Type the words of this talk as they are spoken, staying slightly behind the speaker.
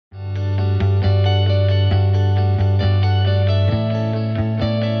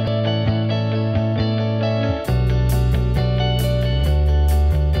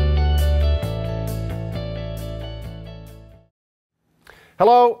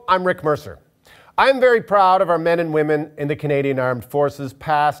Hello, I'm Rick Mercer. I'm very proud of our men and women in the Canadian Armed Forces,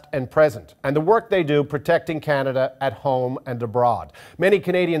 past and present, and the work they do protecting Canada at home and abroad. Many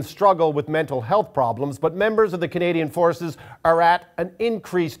Canadians struggle with mental health problems, but members of the Canadian Forces are at an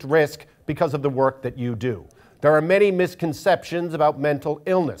increased risk because of the work that you do. There are many misconceptions about mental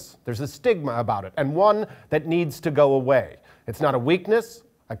illness. There's a stigma about it, and one that needs to go away. It's not a weakness,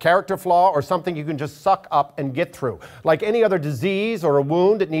 a character flaw, or something you can just suck up and get through. Like any other disease or a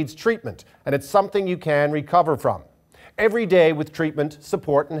wound, it needs treatment, and it's something you can recover from. Every day with treatment,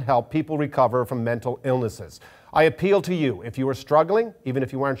 support, and help, people recover from mental illnesses. I appeal to you, if you are struggling, even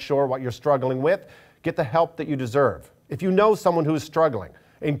if you aren't sure what you're struggling with, get the help that you deserve. If you know someone who is struggling,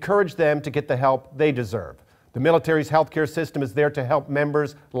 encourage them to get the help they deserve. The military's healthcare system is there to help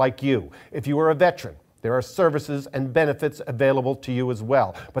members like you. If you are a veteran, there are services and benefits available to you as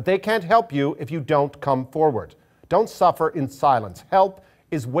well. But they can't help you if you don't come forward. Don't suffer in silence. Help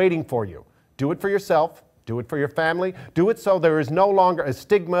is waiting for you. Do it for yourself. Do it for your family. Do it so there is no longer a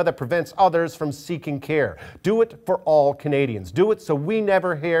stigma that prevents others from seeking care. Do it for all Canadians. Do it so we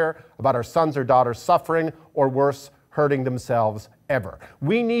never hear about our sons or daughters suffering, or worse, hurting themselves ever.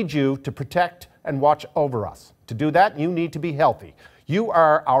 We need you to protect and watch over us. To do that, you need to be healthy. You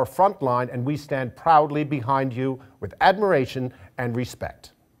are our front line, and we stand proudly behind you with admiration and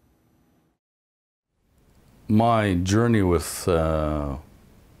respect. My journey with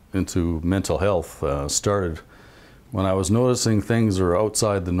into mental health started when I was noticing things that are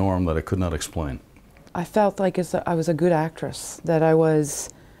outside the norm that I could not explain. I felt like I was a good actress, that I was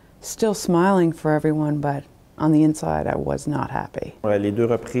still smiling for everyone, but on the inside I was not happy. Les deux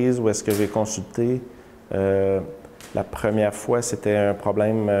reprises où est-ce que j'ai consulté, la première fois, c'était un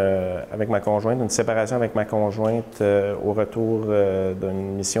problème avec ma conjointe, une séparation avec ma conjointe au retour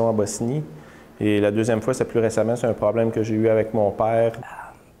d'une mission en Bosnie. Et la deuxième fois, c'est plus récemment, c'est un problème que j'ai eu avec mon père.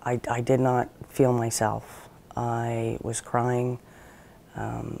 I did not feel myself. I was crying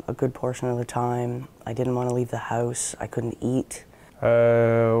a good portion of the time. I didn't want to leave the house. I couldn't eat.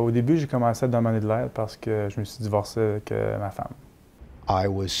 Au début, j'ai commencé à demander de l'aide parce que je me suis divorcé avec ma femme. I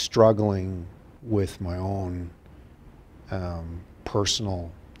was struggling with my own personal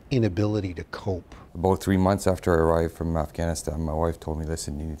inability to cope. About 3 months after I arrived from Afghanistan, my wife told me,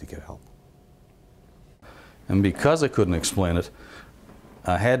 listen, you need to get help. And because I couldn't explain it,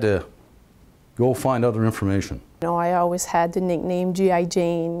 I had to go find other information. You know, I always had the nickname G.I.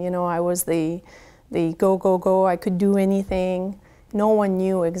 Jane. You know, I was the go, go, go. I could do anything. No one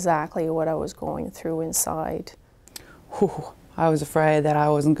knew exactly what I was going through inside. Whew, I was afraid that I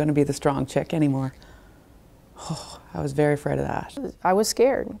wasn't going to be the strong chick anymore. Oh, I was very afraid of that. I was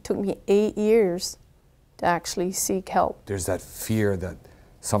scared. It took me 8 years to actually seek help. There's that fear that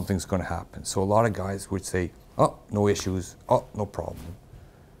something's going to happen. So a lot of guys would say, oh, no issues, oh, no problem.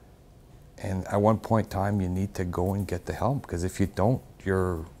 And at one point in time, you need to go and get the help, because if you don't,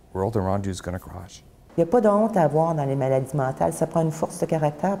 your world around you is going to crash. Il n'y a pas de honte à avoir dans les maladies mentales. Ça prend une force de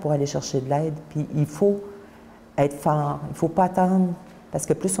caractère pour aller chercher de l'aide. Puis il faut être fort. Il ne faut pas attendre. Parce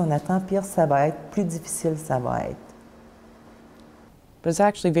que plus on attend, pire ça va être, plus difficile ça va être. But it's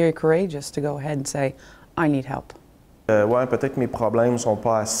actually very courageous to go ahead and say, I need help. Ouais, peut-être que mes problèmes ne sont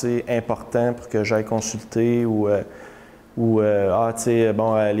pas assez importants pour que j'aille consulter ou tu sais,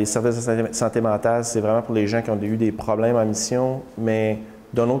 bon, les services de santé mentale, c'est vraiment pour les gens qui ont eu des problèmes en mission. Mais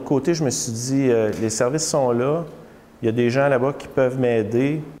d'un autre côté, je me suis dit, les services sont là, il y a des gens là-bas qui peuvent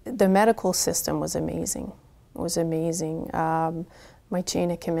m'aider. The medical system was amazing. It was amazing. My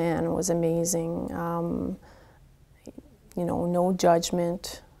chain of command was amazing. You know, no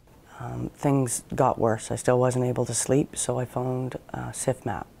judgment. Things got worse. I still wasn't able to sleep, so I phoned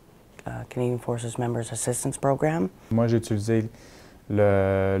CIFMAP, Canadian Forces Members Assistance Program. Moi, j'ai utilisé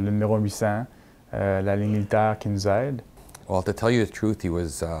le numéro 800, la ligne militaire qui nous aide. Well, to tell you the truth, he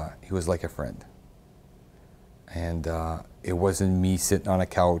was like a friend. And it wasn't me sitting on a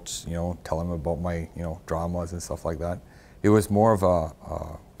couch, you know, telling him about my, you know, dramas and stuff like that. It was more of a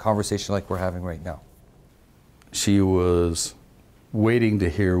conversation like we're having right now. She was waiting to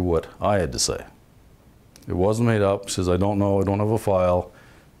hear what I had to say. It wasn't made up. She says, I don't know, I don't have a file.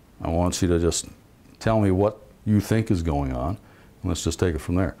 I want you to just tell me what you think is going on, and let's just take it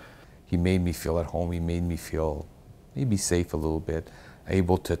from there. He made me feel at home. He made me feel maybe safe a little bit,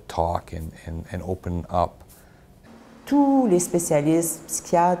 able to talk and open up. Tous les spécialistes,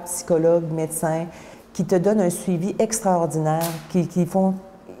 psychiatres, psychologues, médecins, qui te donnent un suivi extraordinaire, ils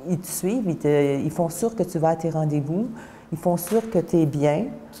te suivent, ils font sûr que tu vas à tes rendez-vous, ils font sûr que tu es bien,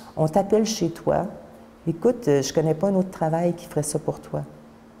 on t'appelle chez toi. Écoute, je ne connais pas un autre travail qui ferait ça pour toi.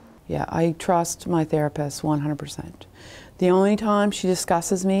 Yeah, I trust my therapist 100%. The only time she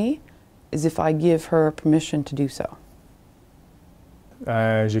discusses me is if I give her permission to do so.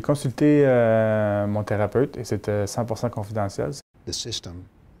 J'ai consulté mon thérapeute et c'était 100% confidentiel. The system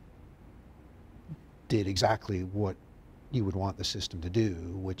did exactly what you would want the system to do,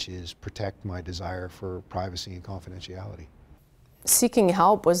 which is protect my desire for privacy and confidentiality. Seeking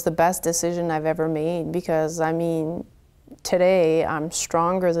help was the best decision I've ever made because, I mean, today I'm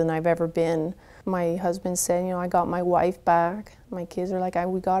stronger than I've ever been. My husband said, you know, I got my wife back. My kids are like,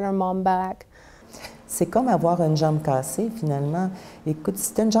 we got our mom back. C'est comme avoir une jambe cassée, finalement. Écoute,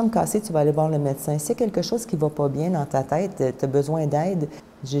 si tu as une jambe cassée, tu vas aller voir le médecin. Si il y a quelque chose qui ne va pas bien dans ta tête, tu as besoin d'aide.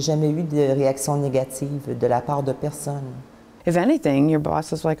 J'ai jamais eu de réaction négative de la part de personne. If anything, your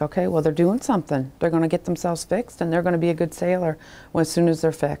boss is like, okay, well, they're doing something. They're going to get themselves fixed and they're going to be a good sailor as soon as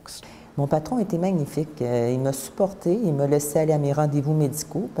they're fixed. Mon patron était magnifique. Il m'a supporté, il m'a laissé aller à mes rendez-vous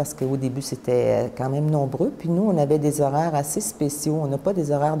médicaux parce qu'au début, c'était quand même nombreux. Puis nous, on avait des horaires assez spéciaux. On n'a pas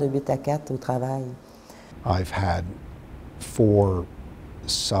des horaires de 8 à 4 au travail. I've had 4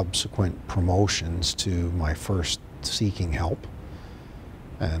 subsequent promotions to my first seeking help,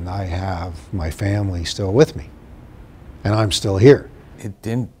 and I have my family still with me, and I'm still here. It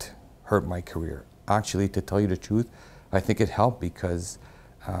didn't hurt my career. Actually, to tell you the truth, I think it helped because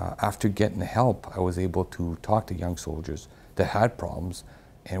after getting the help, I was able to talk to young soldiers that had problems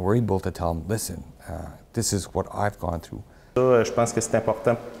and were able to tell them, listen, this is what I've gone through. Je pense que c'est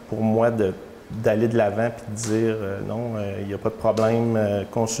important pour moi d'aller de l'avant et de dire non, il n'y a pas de problème,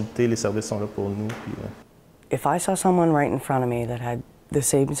 consulter, les services sont là pour nous. Puis, If I saw someone right in front of me that had the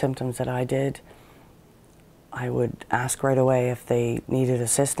same symptoms that I did, I would ask right away if they needed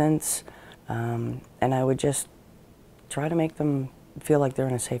assistance, and I would just try to make them feel like they're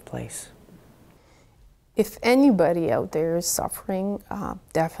in a safe place. If anybody out there is suffering,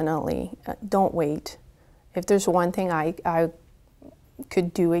 definitely don't wait. If there's one thing I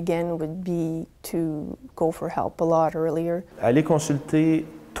could do again would be to go for help a lot earlier. Allez consulter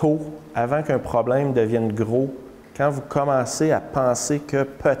tôt, avant qu'un problème devienne gros. Quand vous commencez à penser que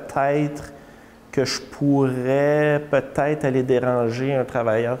peut-être que je pourrais peut-être aller déranger un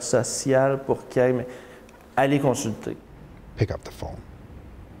travailleur social pour qu'il aille, allez consulter. Pick up the phone.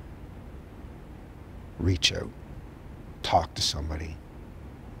 Reach out. Talk to somebody.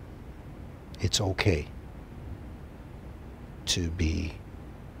 It's okay to be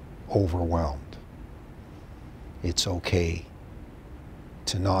overwhelmed. It's okay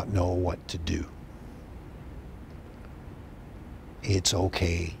to not know what to do. It's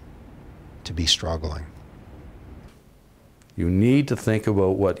okay to be struggling. You need to think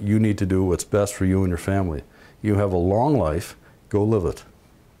about what you need to do, what's best for you and your family. You have a long life, go live it.